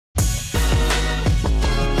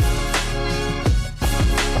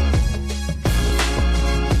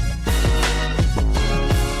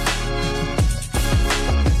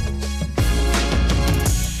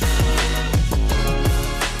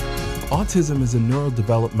Autism is a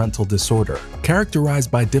neurodevelopmental disorder characterized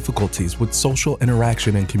by difficulties with social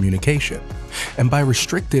interaction and communication, and by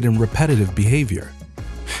restricted and repetitive behavior.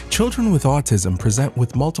 Children with autism present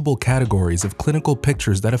with multiple categories of clinical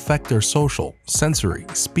pictures that affect their social, sensory,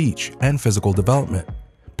 speech, and physical development.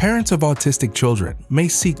 Parents of autistic children may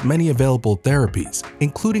seek many available therapies,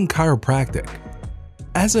 including chiropractic.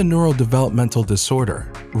 As a neurodevelopmental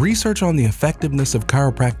disorder, research on the effectiveness of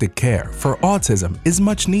chiropractic care for autism is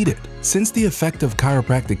much needed, since the effect of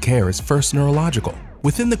chiropractic care is first neurological.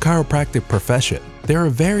 Within the chiropractic profession, there are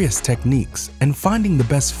various techniques, and finding the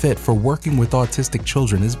best fit for working with autistic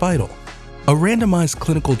children is vital. A randomized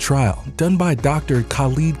clinical trial done by Dr.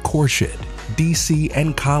 Khalid Khorshid, DC,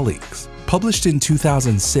 and colleagues, published in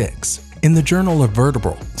 2006 in the Journal of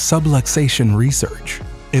Vertebral, Subluxation Research,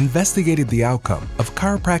 investigated the outcome of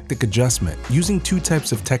chiropractic adjustment using two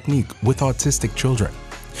types of technique with autistic children.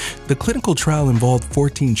 The clinical trial involved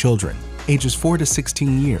 14 children, ages 4 to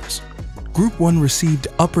 16 years. Group 1 received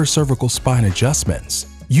upper cervical spine adjustments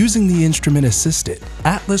using the instrument-assisted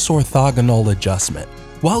Atlas Orthogonal adjustment,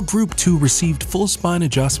 while Group 2 received full spine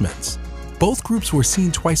adjustments. Both groups were seen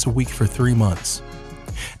twice a week for 3 months.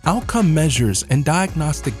 Outcome measures and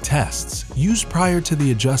diagnostic tests used prior to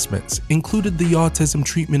the adjustments included the Autism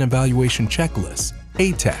Treatment Evaluation Checklist,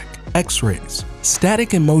 ATEC, X-rays,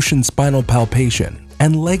 static and motion spinal palpation,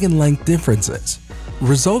 and leg and length differences.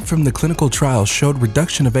 Result from the clinical trial showed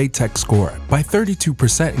reduction of ATEC score by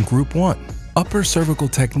 32% in Group 1, upper cervical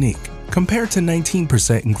technique, compared to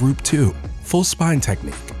 19% in Group 2, full spine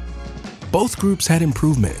technique. Both groups had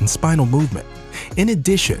improvement in spinal movement. In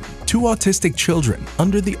addition, 2 autistic children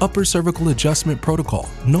under the upper cervical adjustment protocol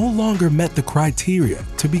no longer met the criteria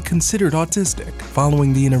to be considered autistic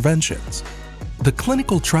following the interventions. The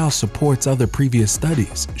clinical trial supports other previous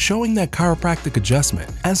studies showing that chiropractic adjustment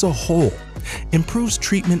as a whole improves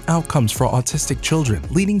treatment outcomes for autistic children,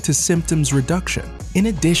 leading to symptoms reduction. In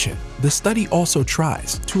addition, the study also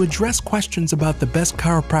tries to address questions about the best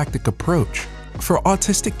chiropractic approach for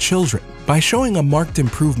autistic children by showing a marked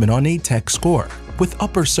improvement on ATEC score with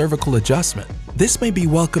upper cervical adjustment. This may be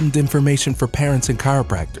welcomed information for parents and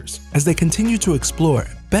chiropractors as they continue to explore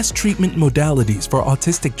best treatment modalities for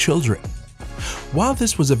autistic children. While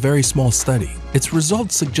this was a very small study, its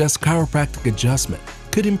results suggest chiropractic adjustment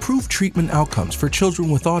could improve treatment outcomes for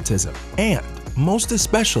children with autism, and, most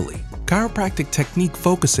especially, chiropractic technique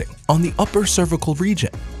focusing on the upper cervical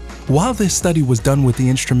region. While this study was done with the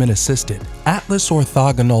instrument-assisted Atlas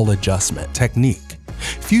Orthogonal adjustment technique,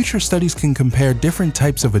 future studies can compare different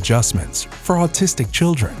types of adjustments for autistic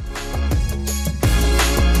children.